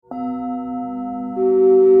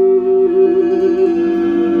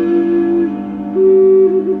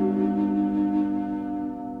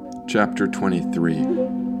Chapter 23.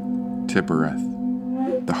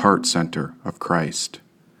 Tiphereth, the heart center of Christ.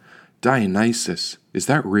 Dionysus, is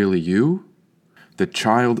that really you? The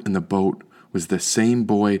child in the boat was the same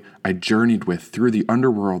boy I journeyed with through the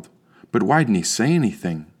underworld, but why didn't he say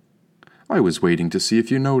anything? I was waiting to see if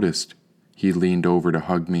you noticed. He leaned over to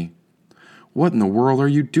hug me. What in the world are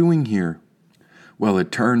you doing here? Well, it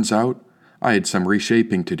turns out I had some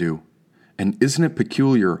reshaping to do. And isn't it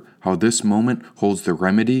peculiar how this moment holds the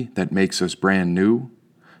remedy that makes us brand new?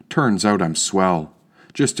 Turns out I'm swell,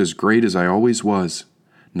 just as great as I always was,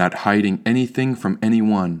 not hiding anything from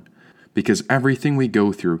anyone, because everything we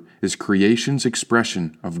go through is creation's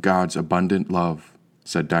expression of God's abundant love,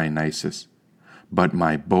 said Dionysus. But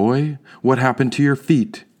my boy, what happened to your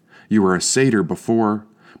feet? You were a satyr before,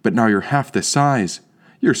 but now you're half the size.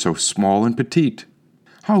 You're so small and petite.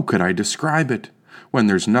 How could I describe it, when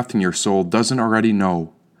there's nothing your soul doesn't already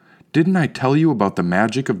know? Didn't I tell you about the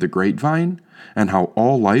magic of the grapevine, and how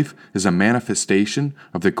all life is a manifestation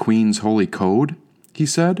of the Queen's holy code? He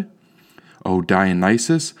said. Oh,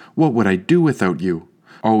 Dionysus, what would I do without you?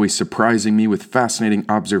 Always surprising me with fascinating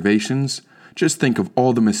observations. Just think of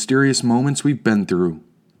all the mysterious moments we've been through.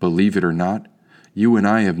 Believe it or not, you and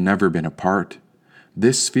I have never been apart.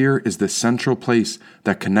 This sphere is the central place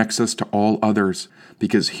that connects us to all others,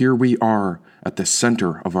 because here we are at the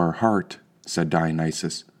center of our heart, said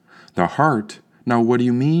Dionysus. The heart? Now what do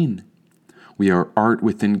you mean? We are art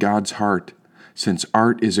within God's heart, since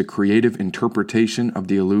art is a creative interpretation of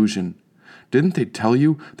the illusion. Didn't they tell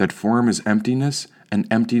you that form is emptiness and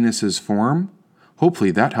emptiness is form?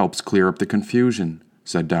 Hopefully that helps clear up the confusion,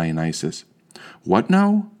 said Dionysus. What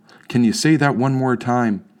now? Can you say that one more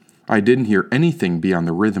time? I didn't hear anything beyond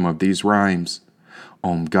the rhythm of these rhymes.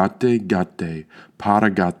 Om gate gate, para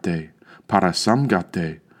gate, para sam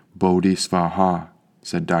gate, bodhisvaha,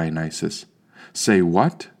 said Dionysus. Say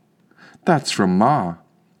what? That's from Ma.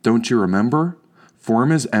 Don't you remember?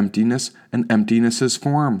 Form is emptiness and emptiness is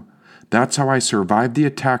form. That's how I survived the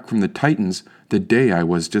attack from the Titans the day I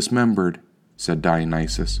was dismembered, said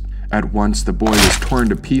Dionysus. At once the boy was torn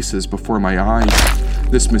to pieces before my eyes.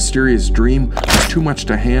 This mysterious dream was too much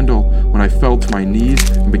to handle when I fell to my knees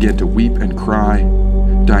and began to weep and cry.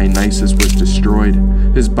 Dionysus was destroyed.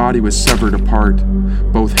 His body was severed apart.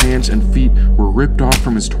 Both hands and feet were ripped off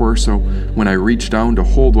from his torso when I reached down to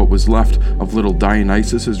hold what was left of little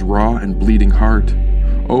Dionysus's raw and bleeding heart.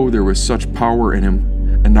 Oh, there was such power in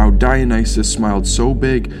him. And now Dionysus smiled so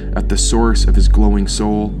big at the source of his glowing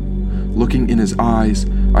soul. Looking in his eyes,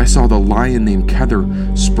 I saw the lion named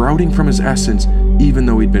Kether sprouting from his essence, even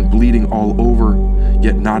though he'd been bleeding all over,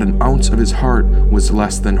 yet not an ounce of his heart was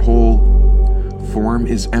less than whole. Form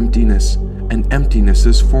is emptiness, and emptiness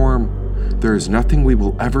is form. There is nothing we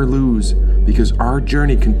will ever lose, because our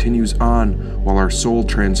journey continues on while our soul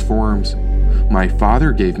transforms. My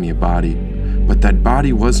father gave me a body, but that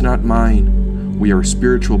body was not mine. We are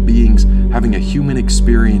spiritual beings having a human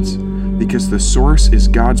experience, because the source is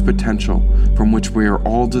God's potential from which we are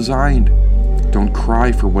all designed. Don't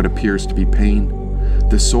cry for what appears to be pain.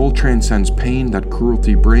 The soul transcends pain that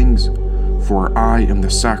cruelty brings. For I am the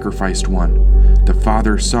sacrificed one, the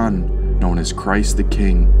Father's Son, known as Christ the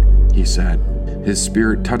King, he said. His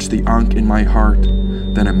spirit touched the ankh in my heart.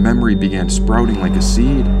 Then a memory began sprouting like a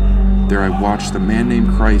seed. There I watched the man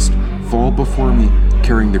named Christ fall before me,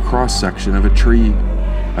 carrying the cross-section of a tree.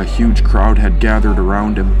 A huge crowd had gathered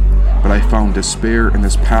around him, but I found despair in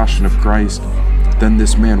this passion of Christ. Then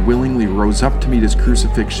this man willingly rose up to meet his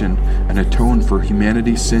crucifixion and atoned for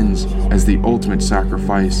humanity's sins as the ultimate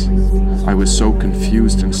sacrifice. I was so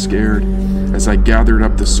confused and scared. As I gathered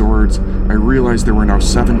up the swords, I realized there were now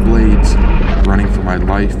 7 blades. Running for my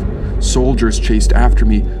life, soldiers chased after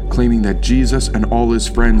me, claiming that Jesus and all his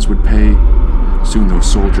friends would pay. Soon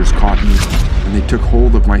those soldiers caught me, and they took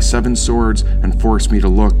hold of my 7 swords and forced me to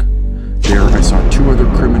look. There I saw 2 other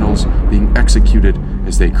criminals being executed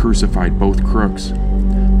as they crucified both crooks.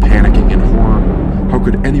 Panicking in horror, how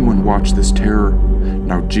could anyone watch this terror?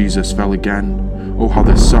 Now Jesus fell again. Oh, how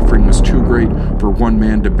the suffering was too great for one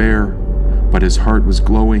man to bear. But his heart was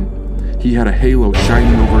glowing. He had a halo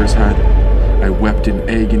shining over his head. I wept in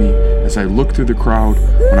agony as I looked through the crowd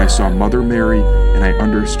when I saw Mother Mary, and I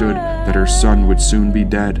understood that her son would soon be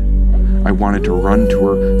dead. I wanted to run to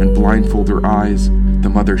her and blindfold her eyes. The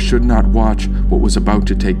mother should not watch what was about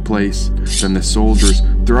to take place. Then the soldiers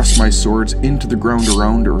thrust my swords into the ground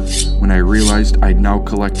around her when I realized I'd now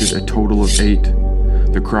collected a total of 8.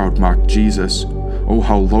 The crowd mocked Jesus. Oh,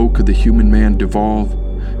 how low could the human man devolve?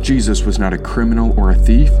 Jesus was not a criminal or a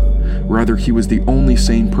thief. Rather, he was the only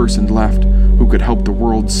sane person left who could help the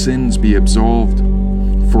world's sins be absolved.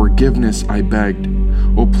 Forgiveness, I begged.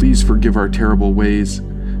 "Oh, please forgive our terrible ways."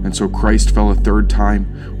 And so Christ fell a third time,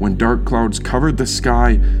 when dark clouds covered the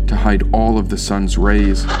sky to hide all of the sun's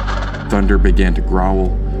rays. Thunder began to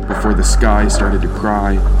growl before the sky started to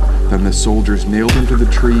cry. Then the soldiers nailed him to the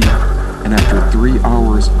tree, and after 3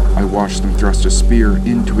 hours, I watched them thrust a spear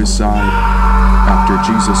into his side.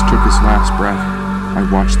 After Jesus took his last breath, I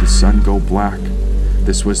watched the sun go black.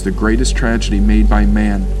 This was the greatest tragedy made by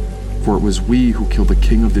man, for it was we who killed the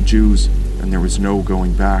King of the Jews, and there was no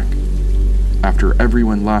going back. After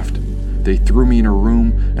everyone left, they threw me in a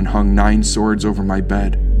room and hung 9 swords over my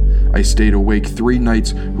bed. I stayed awake 3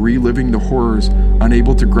 nights, reliving the horrors,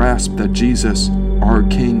 unable to grasp that Jesus, our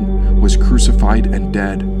King, was crucified and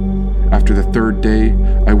dead. After the 3rd day,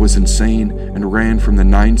 I was insane and ran from the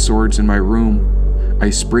 9 swords in my room. I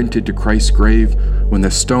sprinted to Christ's grave when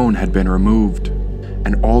the stone had been removed,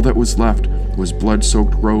 and all that was left was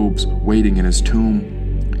blood-soaked robes waiting in his tomb.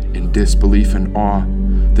 In disbelief and awe,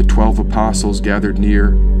 the 12 apostles gathered near,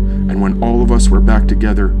 and when all of us were back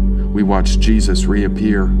together, we watched Jesus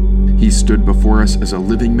reappear. He stood before us as a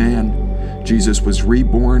living man. Jesus was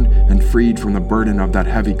reborn and freed from the burden of that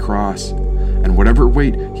heavy cross, and whatever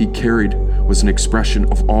weight he carried was an expression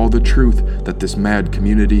of all the truth that this mad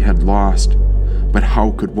community had lost. But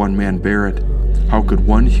how could one man bear it? How could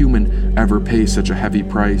one human ever pay such a heavy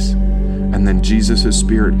price? And then Jesus'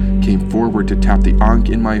 Spirit came forward to tap the ankh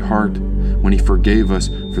in my heart when he forgave us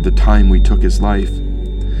for the time we took his life.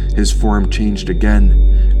 His form changed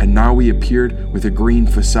again, and now he appeared with a green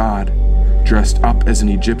facade. Dressed up as an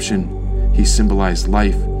Egyptian, he symbolized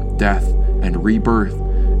life, death, and rebirth,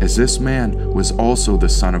 as this man was also the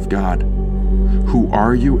Son of God. Who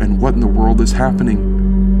are you, and what in the world is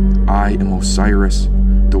happening? I am Osiris,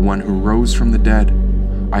 the one who rose from the dead.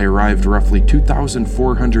 I arrived roughly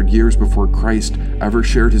 2,400 years before Christ ever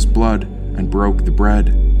shared his blood and broke the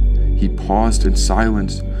bread. He paused in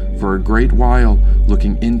silence for a great while,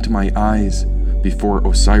 looking into my eyes, before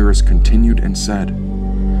Osiris continued and said,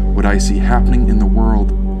 "What I see happening in the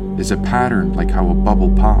world is a pattern like how a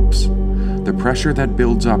bubble pops. The pressure that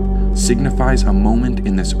builds up signifies a moment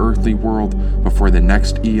in this earthly world before the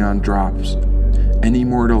next eon drops. Any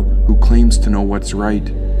mortal who claims to know what's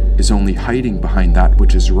right is only hiding behind that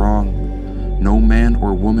which is wrong. No man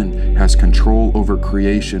or woman has control over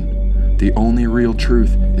creation. The only real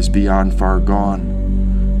truth is beyond far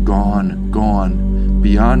gone. Gone, gone,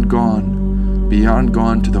 beyond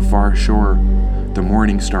gone to the far shore. The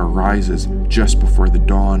morning star rises just before the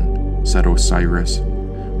dawn," said Osiris.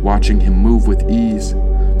 Watching him move with ease,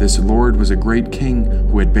 this lord was a great king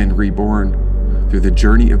who had been reborn. Through the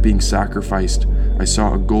journey of being sacrificed, I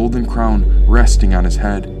saw a golden crown resting on his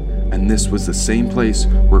head, and this was the same place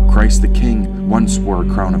where Christ the King once wore a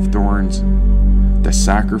crown of thorns. The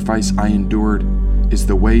sacrifice I endured is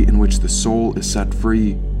the way in which the soul is set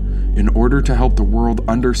free. In order to help the world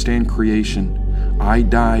understand creation, I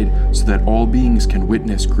died so that all beings can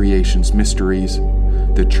witness creation's mysteries.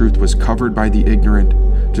 The truth was covered by the ignorant,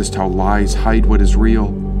 just how lies hide what is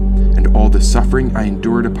real. And all the suffering I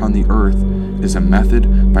endured upon the earth is a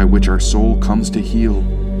method by which our soul comes to heal,"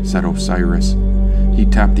 said Osiris. He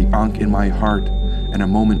tapped the ankh in my heart, and a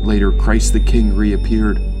moment later Christ the King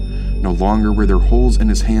reappeared. No longer were there holes in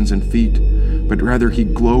his hands and feet, but rather he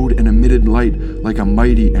glowed and emitted light like a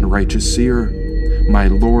mighty and righteous seer. "My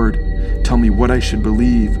Lord, tell me what I should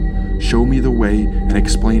believe. Show me the way and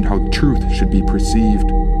explain how truth should be perceived.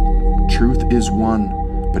 Truth is one,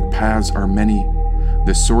 but paths are many.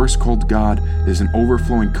 The source called God is an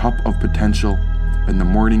overflowing cup of potential, and the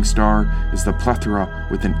morning star is the plethora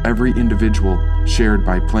within every individual shared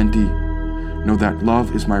by plenty. Know that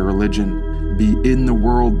love is my religion. Be in the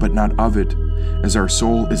world but not of it, as our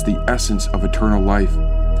soul is the essence of eternal life.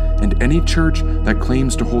 And any church that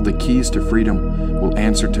claims to hold the keys to freedom will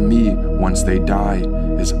answer to me once they die,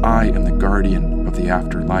 as I am the guardian of the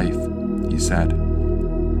afterlife," he said.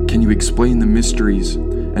 "Can you explain the mysteries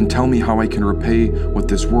and tell me how I can repay what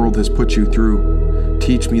this world has put you through?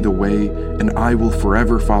 Teach me the way, and I will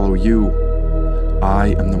forever follow you.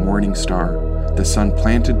 I am the morning star, the sun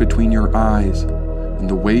planted between your eyes, and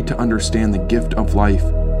the way to understand the gift of life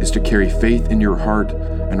is to carry faith in your heart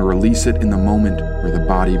and release it in the moment where the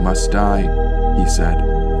body must die," he said.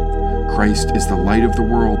 "Christ is the light of the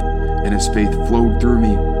world, and his faith flowed through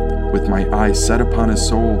me. With my eyes set upon his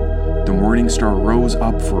soul, the morning star rose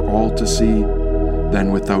up for all to see.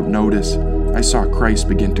 Then, without notice, I saw Christ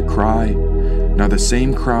begin to cry. Now the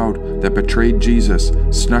same crowd that betrayed Jesus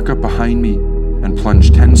snuck up behind me and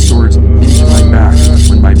plunged 10 swords into my back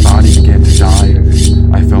when my body began to die.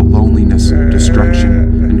 I felt loneliness,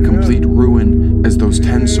 destruction, and complete ruin as those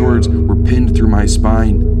 10 swords were pinned through my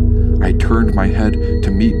spine. I I turned my head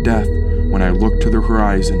to meet death when I looked to the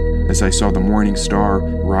horizon as I saw the morning star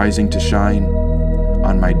rising to shine.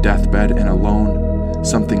 On my deathbed and alone,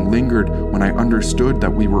 something lingered when I understood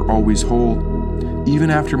that we were always whole. Even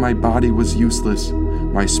after my body was useless,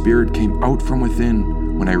 my spirit came out from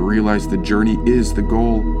within when I realized the journey is the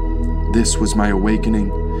goal. This was my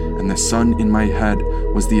awakening, and the sun in my head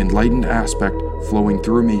was the enlightened aspect flowing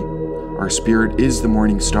through me. Our spirit is the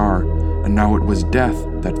morning star, and now it was death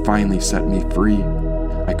that finally set me free.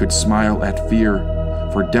 I could smile at fear,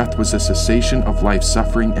 for death was a cessation of life's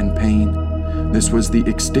suffering and pain. This was the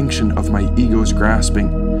extinction of my ego's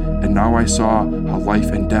grasping, and now I saw how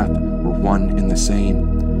life and death were one in the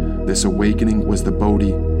same. This awakening was the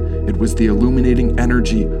Bodhi. It was the illuminating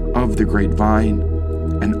energy of the great vine.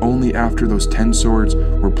 And only after those 10 swords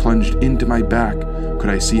were plunged into my back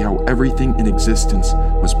could I see how everything in existence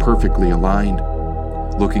was perfectly aligned.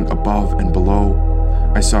 Looking above and below,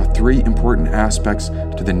 I saw 3 important aspects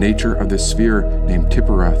to the nature of the sphere named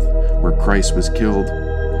Tiphereth, where Christ was killed.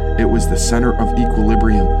 It was the center of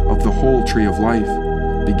equilibrium of the whole tree of life,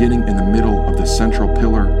 beginning in the middle of the central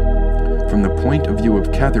pillar. From the point of view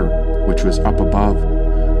of Kether, which was up above,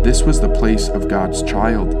 this was the place of God's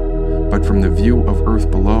child. But from the view of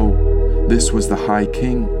earth below, this was the high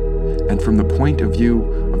king. And from the point of view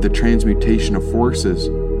of the transmutation of forces,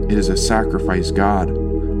 it is a sacrifice god.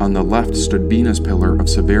 On the left stood Bina's pillar of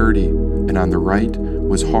severity, and on the right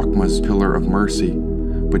was Hokma's pillar of mercy.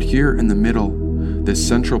 But here in the middle, this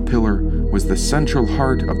central pillar was the central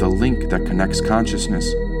heart of the link that connects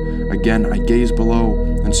consciousness. Again, I gazed below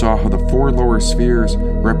and saw how the 4 lower spheres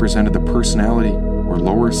represented the personality, or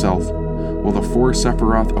lower self, while the 4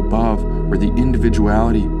 Sephiroth above were the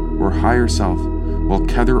individuality, or higher self, while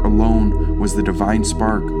Kether alone was the divine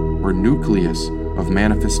spark, or nucleus, of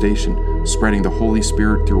manifestation, spreading the Holy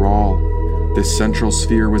Spirit through all. This central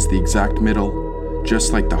sphere was the exact middle,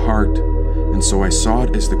 just like the heart, and so I saw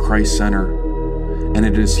it as the Christ center. And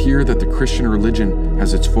it is here that the Christian religion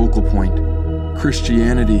has its focal point.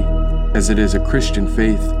 Christianity, as it is a Christian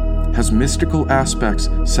faith, has mystical aspects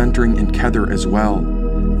centering in Kether as well,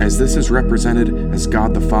 as this is represented as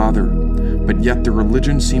God the Father, but yet the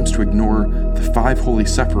religion seems to ignore the 5 holy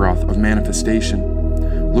Sephiroth of manifestation.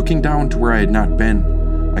 Looking down to where I had not been,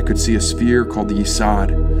 I could see a sphere called the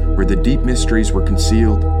Yesod, where the deep mysteries were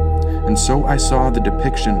concealed, and so I saw the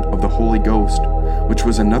depiction of the Holy Ghost, which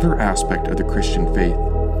was another aspect of the Christian faith.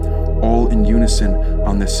 All in unison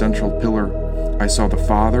on this central pillar, I saw the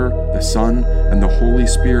Father, the Son, and the Holy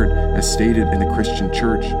Spirit as stated in the Christian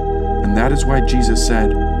Church, and that is why Jesus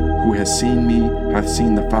said, "Who has seen me hath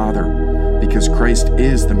seen the Father," because Christ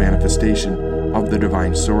is the manifestation of the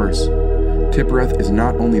divine source. Tiphereth is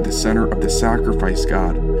not only the center of the sacrifice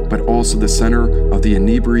god, but also the center of the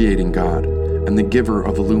inebriating god and the giver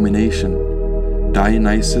of illumination.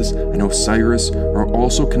 Dionysus and Osiris are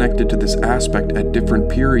also connected to this aspect at different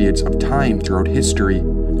periods of time throughout history.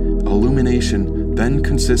 Illumination then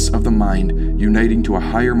consists of the mind uniting to a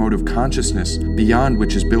higher mode of consciousness beyond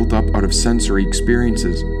which is built up out of sensory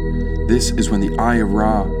experiences. This is when the Eye of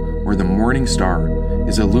Ra, or the morning star,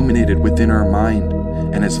 is illuminated within our mind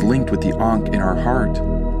and is linked with the Ankh in our heart.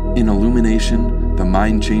 In illumination, the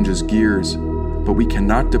mind changes gears, but we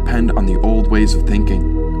cannot depend on the old ways of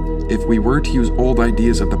thinking. If we were to use old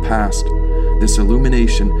ideas of the past, this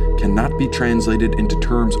illumination cannot be translated into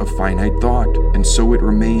terms of finite thought, and so it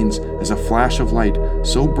remains as a flash of light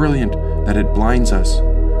so brilliant that it blinds us,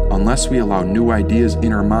 unless we allow new ideas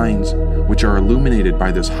in our minds, which are illuminated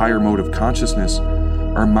by this higher mode of consciousness.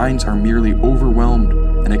 Our minds are merely overwhelmed,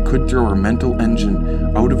 and it could throw our mental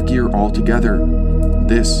engine out of gear altogether.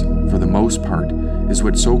 This, for the most part, is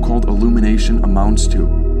what so-called illumination amounts to.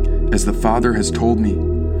 As the Father has told me,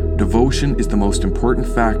 devotion is the most important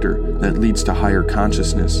factor that leads to higher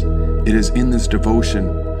consciousness. It is in this devotion,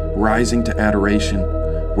 rising to adoration,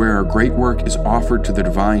 where our great work is offered to the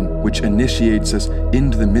divine, which initiates us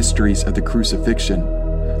into the mysteries of the crucifixion.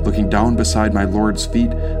 Looking down beside my Lord's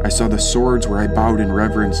feet, I saw the swords where I bowed in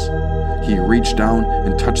reverence. He reached down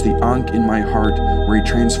and touched the Ankh in my heart, where he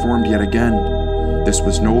transformed yet again. This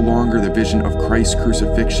was no longer the vision of Christ's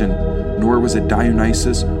crucifixion, nor was it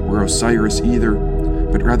Dionysus or Osiris either,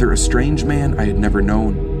 but rather a strange man I had never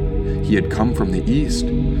known. He had come from the east,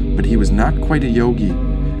 but he was not quite a yogi,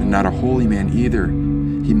 and not a holy man either.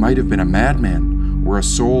 He might have been a madman, or a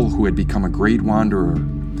soul who had become a great wanderer,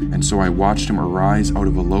 and so I watched him arise out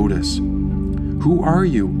of a lotus. "Who are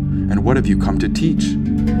you, and what have you come to teach?"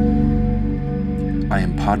 "I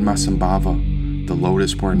am Padmasambhava, the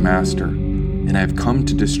lotus-born master, and I have come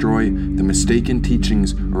to destroy the mistaken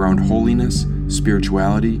teachings around holiness,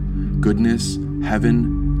 spirituality, goodness,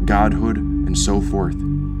 heaven, godhood, and so forth.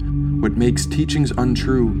 What makes teachings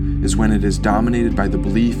untrue is when it is dominated by the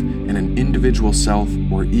belief in an individual self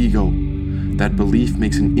or ego. That belief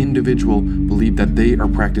makes an individual believe that they are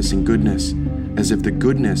practicing goodness, as if the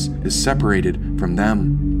goodness is separated from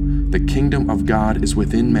them. The kingdom of God is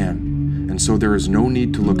within man, and so there is no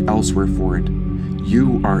need to look elsewhere for it.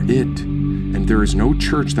 You are it, and there is no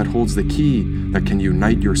church that holds the key that can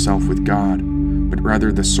unite yourself with God, but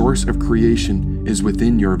rather the source of creation is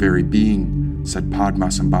within your very being, said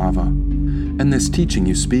Padmasambhava. And this teaching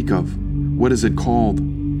you speak of, what is it called?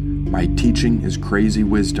 My teaching is crazy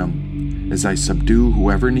wisdom, as I subdue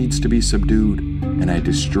whoever needs to be subdued, and I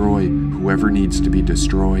destroy whoever needs to be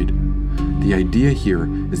destroyed. The idea here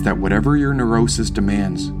is that whatever your neurosis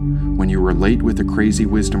demands, when you relate with a crazy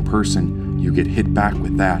wisdom person, you get hit back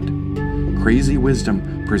with that. Crazy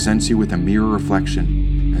wisdom presents you with a mirror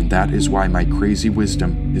reflection, and that is why my crazy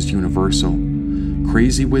wisdom is universal.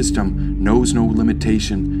 Crazy wisdom knows no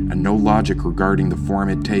limitation and no logic regarding the form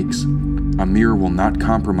it takes. A mirror will not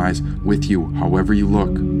compromise with you however you look,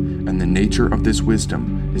 and the nature of this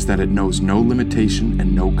wisdom is that it knows no limitation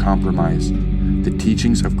and no compromise. The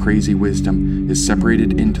teachings of crazy wisdom is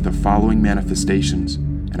separated into the following manifestations,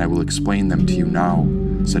 and I will explain them to you now,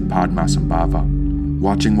 said Padmasambhava.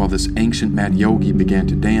 Watching while this ancient mad yogi began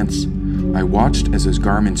to dance, I watched as his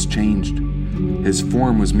garments changed. His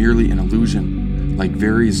form was merely an illusion, like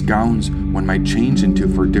various gowns one might change into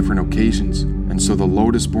for different occasions, and so the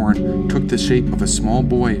lotus-born took the shape of a small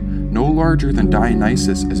boy no larger than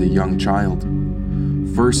Dionysus as a young child.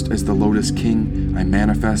 First, as the Lotus King, I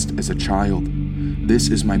manifest as a child. This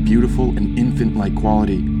is my beautiful and infant-like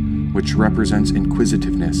quality, which represents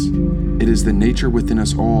inquisitiveness. It is the nature within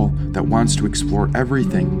us all that wants to explore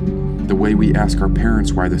everything, the way we ask our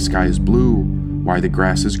parents why the sky is blue, why the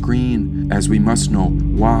grass is green, as we must know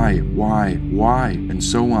why, and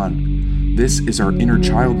so on. This is our inner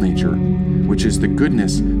child nature, which is the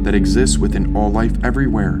goodness that exists within all life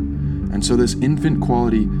everywhere. And so this infant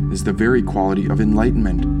quality is the very quality of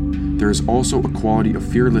enlightenment. There is also a quality of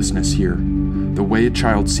fearlessness here, the way a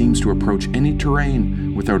child seems to approach any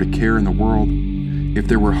terrain without a care in the world. If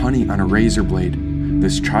there were honey on a razor blade,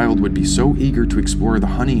 this child would be so eager to explore the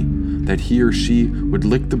honey that he or she would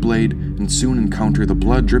lick the blade and soon encounter the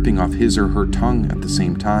blood dripping off his or her tongue at the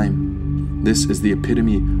same time. This is the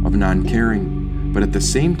epitome of non-caring, but at the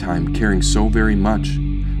same time caring so very much,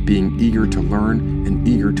 being eager to learn and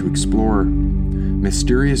eager to explore.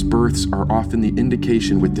 Mysterious births are often the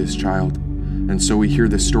indication with this child, and so we hear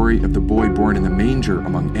the story of the boy born in the manger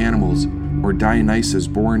among animals, or Dionysus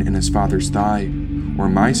born in his father's thigh, or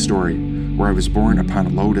my story, where I was born upon a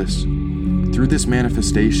lotus. Through this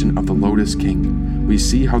manifestation of the Lotus King, we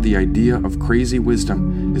see how the idea of crazy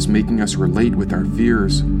wisdom is making us relate with our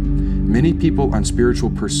fears. Many people on spiritual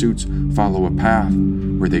pursuits follow a path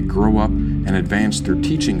where they grow up and advance through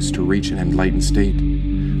teachings to reach an enlightened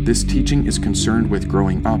state. This teaching is concerned with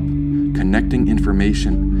growing up, connecting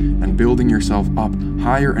information, and building yourself up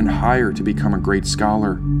higher and higher to become a great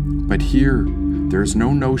scholar. But here, there is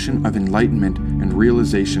no notion of enlightenment and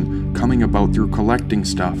realization coming about through collecting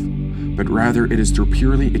stuff, but rather it is through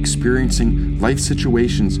purely experiencing life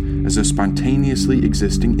situations as a spontaneously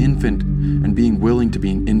existing infant and being willing to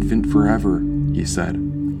be an infant forever, he said.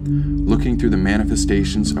 Looking through the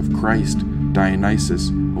manifestations of Christ, Dionysus,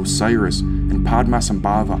 Osiris, and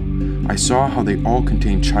Padmasambhava, I saw how they all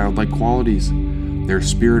contained childlike qualities. Their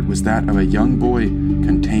spirit was that of a young boy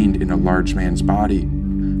contained in a large man's body.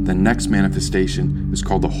 The next manifestation is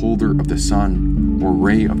called the holder of the sun, or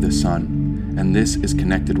ray of the sun, and this is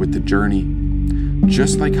connected with the journey.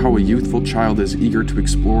 Just like how a youthful child is eager to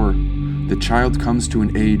explore, the child comes to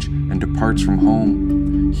an age and departs from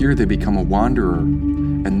home. Here they become a wanderer,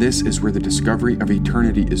 and this is where the discovery of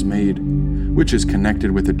eternity is made, which is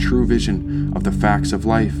connected with a true vision of the facts of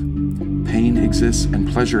life. Pain exists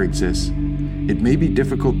and pleasure exists. It may be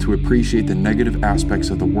difficult to appreciate the negative aspects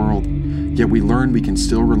of the world, yet we learn we can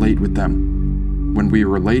still relate with them. When we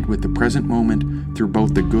relate with the present moment through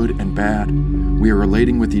both the good and bad, we are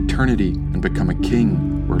relating with eternity and become a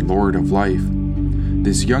king or lord of life.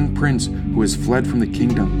 This young prince who has fled from the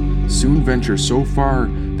kingdom soon ventures so far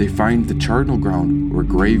they find the charnel ground or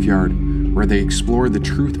graveyard where they explore the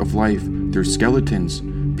truth of life through skeletons,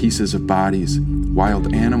 pieces of bodies,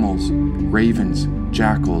 wild animals, ravens,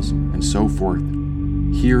 jackals, and so forth.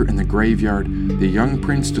 Here in the graveyard, the young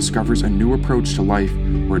prince discovers a new approach to life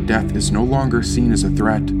where death is no longer seen as a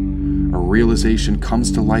threat. A realization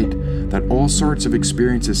comes to light that all sorts of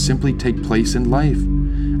experiences simply take place in life,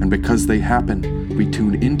 and because they happen, we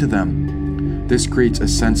tune into them. This creates a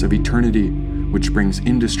sense of eternity, which brings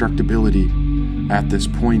indestructibility. At this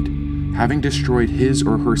point, having destroyed his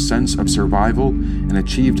or her sense of survival and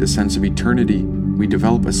achieved a sense of eternity, we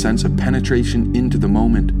develop a sense of penetration into the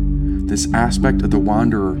moment. This aspect of the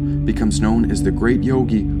wanderer becomes known as the great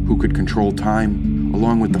yogi who could control time,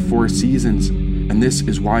 along with the 4 seasons, and this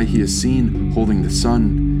is why he is seen holding the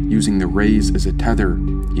sun, using the rays as a tether,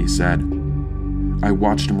 he said. I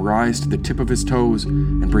watched him rise to the tip of his toes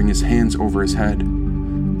and bring his hands over his head.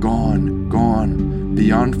 Gone, gone,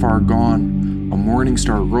 beyond far gone, a morning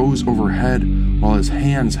star rose overhead while his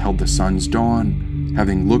hands held the sun's dawn.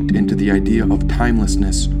 Having looked into the idea of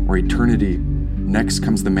timelessness or eternity, next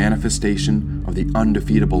comes the manifestation of the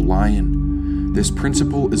undefeatable lion. This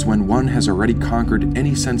principle is when one has already conquered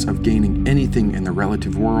any sense of gaining anything in the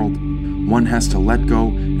relative world. One has to let go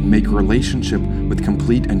and make a relationship with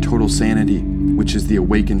complete and total sanity, which is the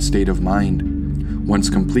awakened state of mind. Once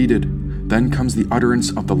completed, then comes the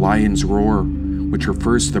utterance of the lion's roar, which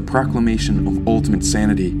refers to the proclamation of ultimate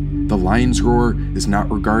sanity. The lion's roar is not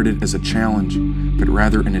regarded as a challenge, but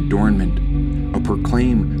rather an adornment, a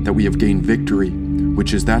proclaim that we have gained victory,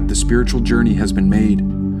 which is that the spiritual journey has been made.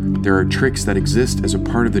 There are tricks that exist as a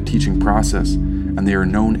part of the teaching process, and they are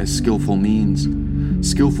known as skillful means.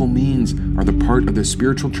 Skillful means are the part of the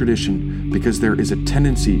spiritual tradition because there is a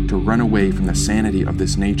tendency to run away from the sanity of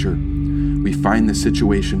this nature. We find the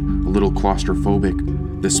situation a little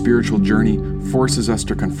claustrophobic. The spiritual journey forces us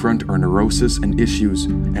to confront our neurosis and issues,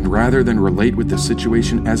 and rather than relate with the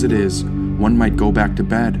situation as it is, one might go back to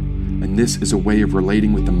bed, and this is a way of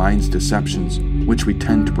relating with the mind's deceptions, which we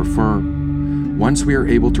tend to prefer. Once we are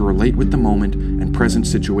able to relate with the moment and present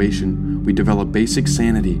situation, we develop basic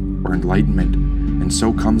sanity or enlightenment, and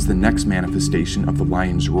so comes the next manifestation of the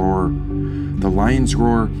lion's roar. The lion's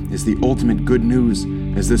roar is the ultimate good news,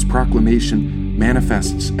 as this proclamation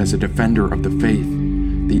manifests as a defender of the faith.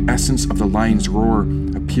 The essence of the lion's roar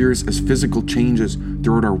appears as physical changes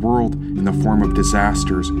throughout our world in the form of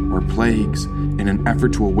disasters or plagues, in an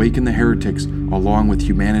effort to awaken the heretics along with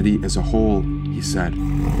humanity as a whole, he said.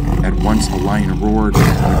 At once a lion roared,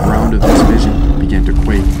 and the ground of this vision began to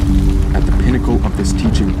quake. At the pinnacle of this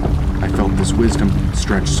teaching, I felt this wisdom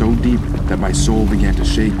stretch so deep that my soul began to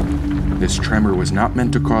shake. This tremor was not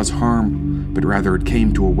meant to cause harm, but rather it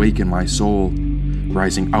came to awaken my soul.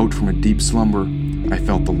 Rising out from a deep slumber, I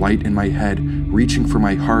felt the light in my head reaching for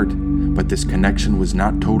my heart, but this connection was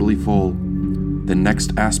not totally full. The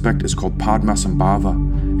next aspect is called Padmasambhava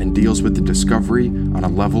and deals with the discovery on a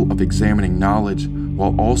level of examining knowledge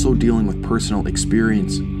while also dealing with personal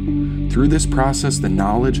experience. Through this process, the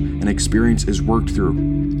knowledge and experience is worked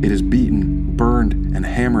through. It is beaten, burned, and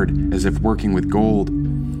hammered as if working with gold.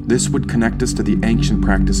 This would connect us to the ancient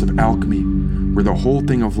practice of alchemy, where the whole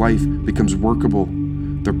thing of life becomes workable.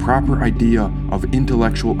 The proper idea of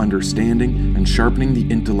intellectual understanding and sharpening the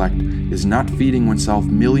intellect is not feeding oneself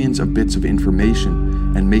millions of bits of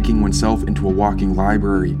information and making oneself into a walking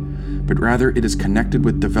library, but rather it is connected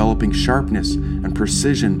with developing sharpness and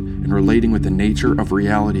precision in relating with the nature of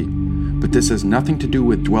reality. But this has nothing to do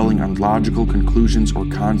with dwelling on logical conclusions or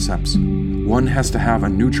concepts. One has to have a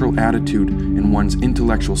neutral attitude in one's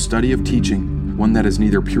intellectual study of teaching, one that is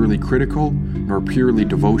neither purely critical nor purely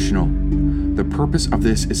devotional. The purpose of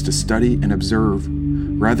this is to study and observe,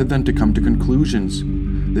 rather than to come to conclusions.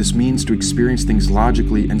 This means to experience things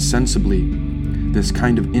logically and sensibly. This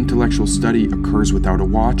kind of intellectual study occurs without a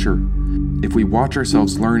watcher. If we watch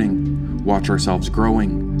ourselves learning, watch ourselves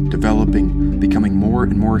growing, developing, becoming more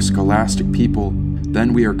and more scholastic people,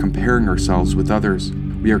 then we are comparing ourselves with others.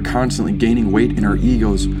 We are constantly gaining weight in our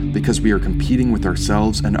egos because we are competing with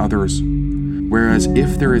ourselves and others. Whereas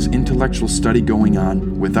if there is intellectual study going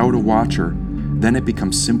on without a watcher, then it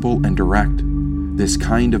becomes simple and direct. This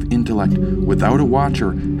kind of intellect without a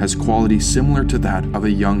watcher has qualities similar to that of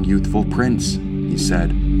a young youthful prince, he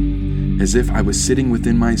said. As if I was sitting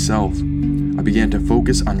within myself, I began to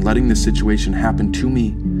focus on letting the situation happen to me,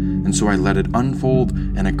 and so I let it unfold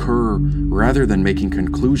and occur rather than making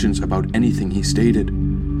conclusions about anything he stated.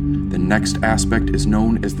 The next aspect is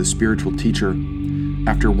known as the spiritual teacher.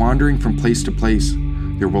 After wandering from place to place,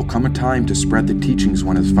 there will come a time to spread the teachings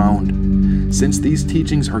one has found. Since these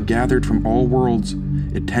teachings are gathered from all worlds,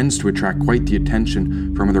 it tends to attract quite the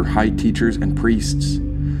attention from other high teachers and priests.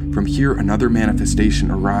 From here another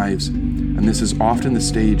manifestation arrives, and this is often the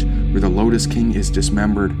stage where the Lotus King is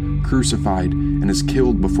dismembered, crucified, and is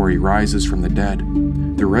killed before he rises from the dead.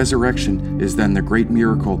 The resurrection is then the great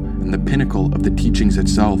miracle and the pinnacle of the teachings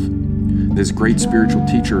itself. This great spiritual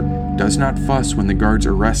teacher does not fuss when the guards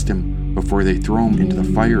arrest him before they throw him into the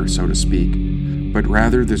fire, so to speak, but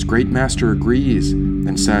rather this great master agrees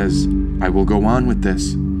and says, "I will go on with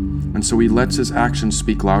this." And and so he lets his actions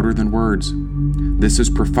speak louder than words. This is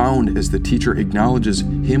profound as the teacher acknowledges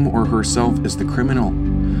him or herself as the criminal.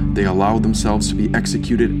 They allow themselves to be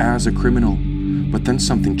executed as a criminal, but then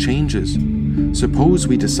something changes. Suppose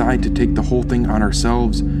we decide to take the whole thing on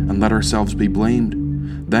ourselves and let ourselves be blamed.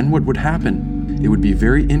 Then what would happen? It would be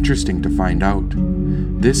very interesting to find out.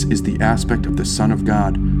 This is the aspect of the Son of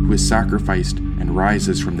God who is sacrificed and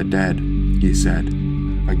rises from the dead, he said.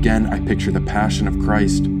 Again, I picture the Passion of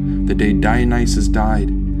Christ, the day Dionysus died,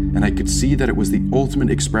 and I could see that it was the ultimate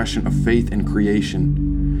expression of faith in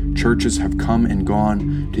creation. Churches have come and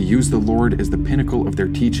gone to use the Lord as the pinnacle of their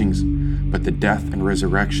teachings, but the death and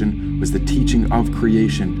resurrection was the teaching of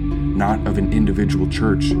creation, not of an individual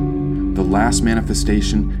church. The last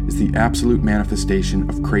manifestation is the absolute manifestation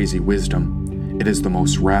of crazy wisdom. It is the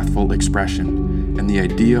most wrathful expression, and the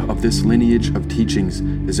idea of this lineage of teachings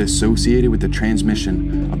is associated with the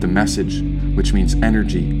transmission of the message, which means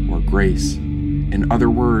energy or grace. In other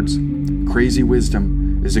words, crazy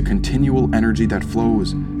wisdom is a continual energy that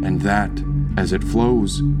flows, and that, as it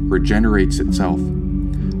flows, regenerates itself.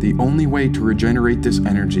 The only way to regenerate this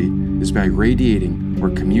energy is by radiating or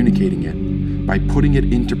communicating it, by putting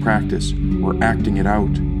it into practice or acting it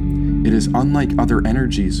out. It is unlike other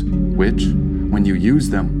energies, which, when you use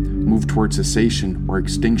them, move toward cessation or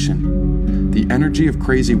extinction. The energy of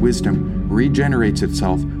crazy wisdom regenerates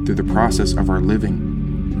itself through the process of our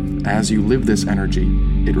living. As you live this energy,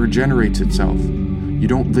 it regenerates itself. You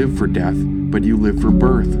don't live for death, but you live for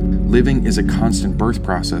birth. Living is a constant birth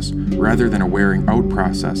process rather than a wearing out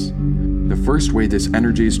process. The first way this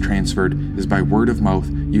energy is transferred is by word of mouth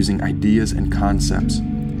using ideas and concepts.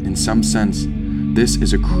 In some sense, this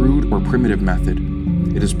is a crude or primitive method.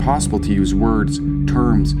 It is possible to use words,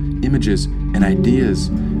 terms, images, and ideas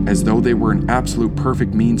as though they were an absolute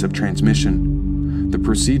perfect means of transmission. The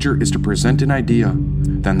procedure is to present an idea,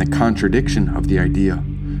 then the contradiction of the idea,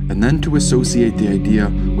 and then to associate the idea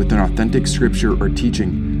with an authentic scripture or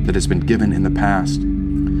teaching that has been given in the past.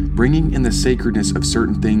 Bringing in the sacredness of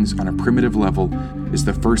certain things on a primitive level is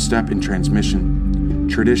the first step in transmission.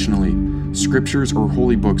 Traditionally, scriptures or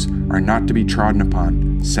holy books are not to be trodden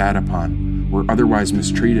upon, sat upon, or otherwise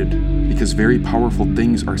mistreated, because very powerful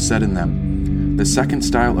things are said in them. The second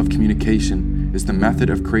style of communication is the method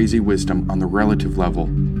of crazy wisdom on the relative level.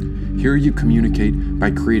 Here you communicate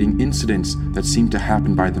by creating incidents that seem to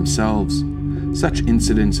happen by themselves. Such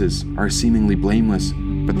incidences are seemingly blameless,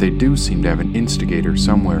 but they do seem to have an instigator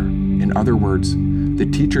somewhere. In other words, the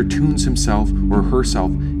teacher tunes himself or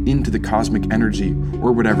herself into the cosmic energy,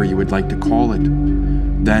 or whatever you would like to call it.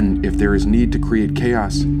 Then, if there is need to create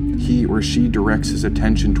chaos, he or she directs his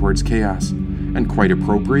attention towards chaos, and quite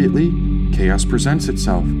appropriately, chaos presents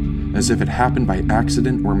itself, as if it happened by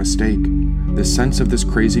accident or mistake. The sense of this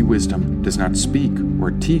crazy wisdom does not speak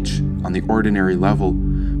or teach on the ordinary level,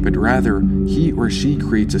 but rather he or she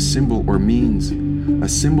creates a symbol or means. A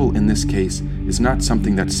symbol in this case is not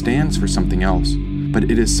something that stands for something else, but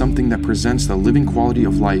it is something that presents the living quality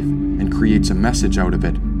of life and creates a message out of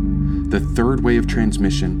it. The third way of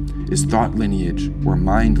transmission is thought lineage or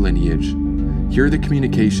mind lineage. Here the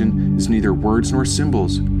communication is neither words nor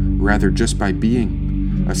symbols, rather just by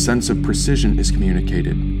being. A sense of precision is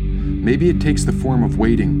communicated. Maybe it takes the form of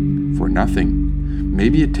waiting for nothing.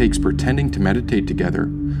 Maybe it takes pretending to meditate together,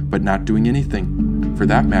 but not doing anything. For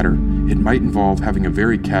that matter, it might involve having a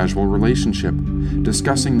very casual relationship,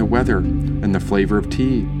 discussing the weather and the flavor of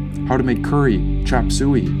tea, how to make curry, chop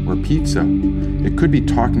suey, or pizza. It could be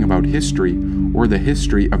talking about history, or the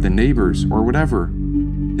history of the neighbors, or whatever.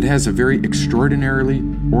 It has a very extraordinarily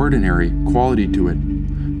ordinary quality to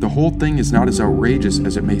it. The whole thing is not as outrageous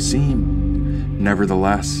as it may seem.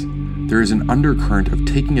 Nevertheless, there is an undercurrent of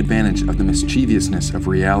taking advantage of the mischievousness of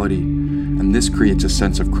reality, and this creates a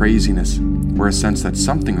sense of craziness, or a sense that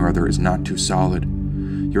something or other is not too solid.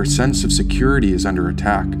 Your sense of security is under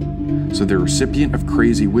attack, so the recipient of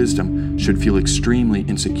crazy wisdom should feel extremely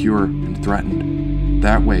insecure and threatened.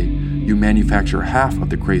 That way, you manufacture half of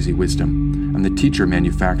the crazy wisdom, and the teacher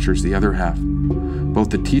manufactures the other half. Both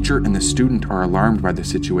the teacher and the student are alarmed by the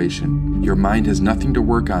situation. Your mind has nothing to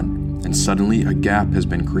work on, and suddenly a gap has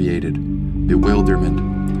been created.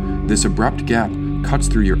 Bewilderment. This abrupt gap cuts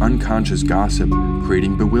through your unconscious gossip,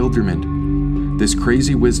 creating bewilderment. This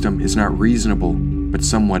crazy wisdom is not reasonable, but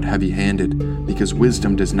somewhat heavy-handed, because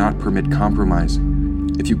wisdom does not permit compromise.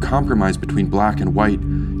 If you compromise between black and white,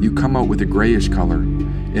 you come out with a grayish color.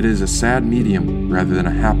 It is a sad medium rather than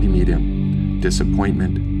a happy medium.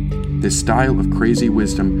 Disappointment. This style of crazy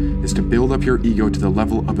wisdom is to build up your ego to the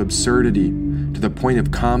level of absurdity, to the point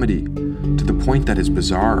of comedy, to the point that is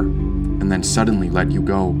bizarre, and then suddenly let you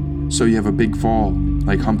go. so you have a big fall,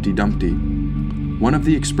 like Humpty Dumpty. One of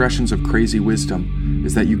the expressions of crazy wisdom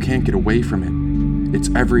is that you can't get away from it. It's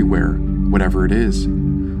everywhere, whatever it is.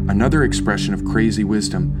 Another expression of crazy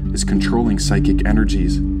wisdom is controlling psychic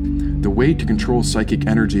energies. The way to control psychic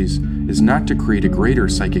energies is not to create a greater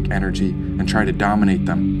psychic energy and try to dominate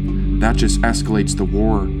them. That just escalates the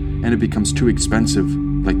war, and it becomes too expensive,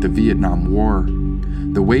 like the Vietnam War.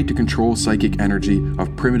 The way to control psychic energy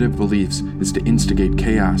of primitive beliefs is to instigate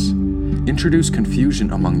chaos. Introduce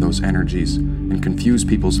confusion among those energies, and confuse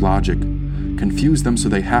people's logic. Confuse them so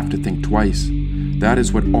they have to think twice. That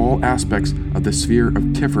is what all aspects of the sphere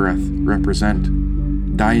of Tifereth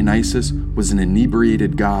represent. Dionysus was an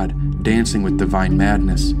inebriated god dancing with divine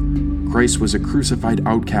madness. Christ was a crucified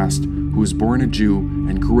outcast who was born a Jew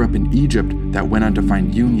and grew up in Egypt that went on to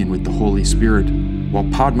find union with the Holy Spirit, while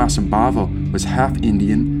Padmasambhava was half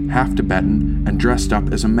Indian, half Tibetan, and dressed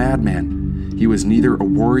up as a madman. He was neither a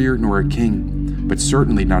warrior nor a king, but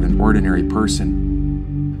certainly not an ordinary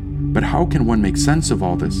person. But how can one make sense of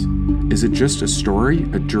all this? Is it just a story,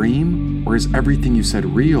 a dream, or is everything you said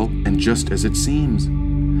real and just as it seems?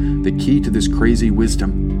 The key to this crazy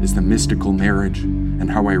wisdom is the mystical marriage,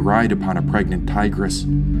 and how I ride upon a pregnant tigress.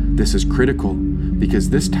 This is critical, because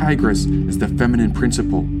this tigress is the feminine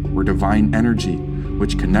principle, or divine energy,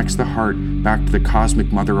 which connects the heart back to the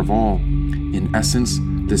cosmic mother of all. In essence,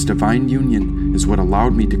 this divine union is what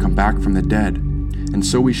allowed me to come back from the dead, and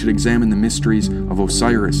so we should examine the mysteries of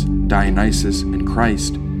Osiris, Dionysus, and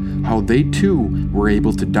Christ, how they too were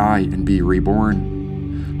able to die and be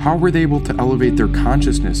reborn. How were they able to elevate their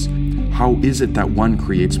consciousness? How is it that one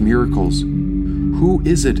creates miracles? Who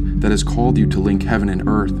is it that has called you to link heaven and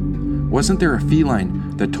earth? Wasn't there a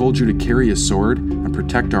feline that told you to carry a sword and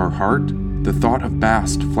protect our heart? The thought of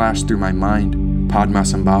Bast flashed through my mind.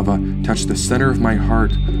 Padmasambhava touched the center of my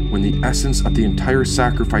heart when the essence of the entire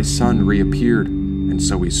sacrifice sun reappeared, and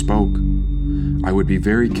so he spoke. I would be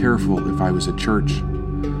very careful if I was a church.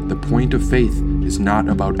 The point of faith is not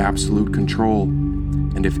about absolute control,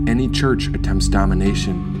 and if any church attempts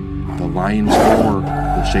domination, the lion's roar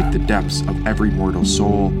will shake the depths of every mortal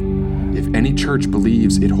soul. If any church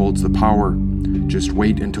believes it holds the power, just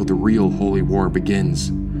wait until the real holy war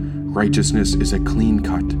begins. Righteousness is a clean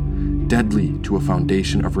cut, deadly to a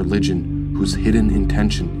foundation of religion whose hidden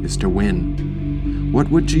intention is to win. What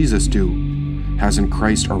would Jesus do? Hasn't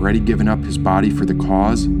Christ already given up his body for the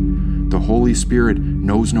cause? The Holy Spirit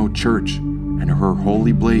knows no church, and her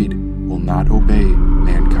holy blade will not obey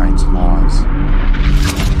mankind's laws.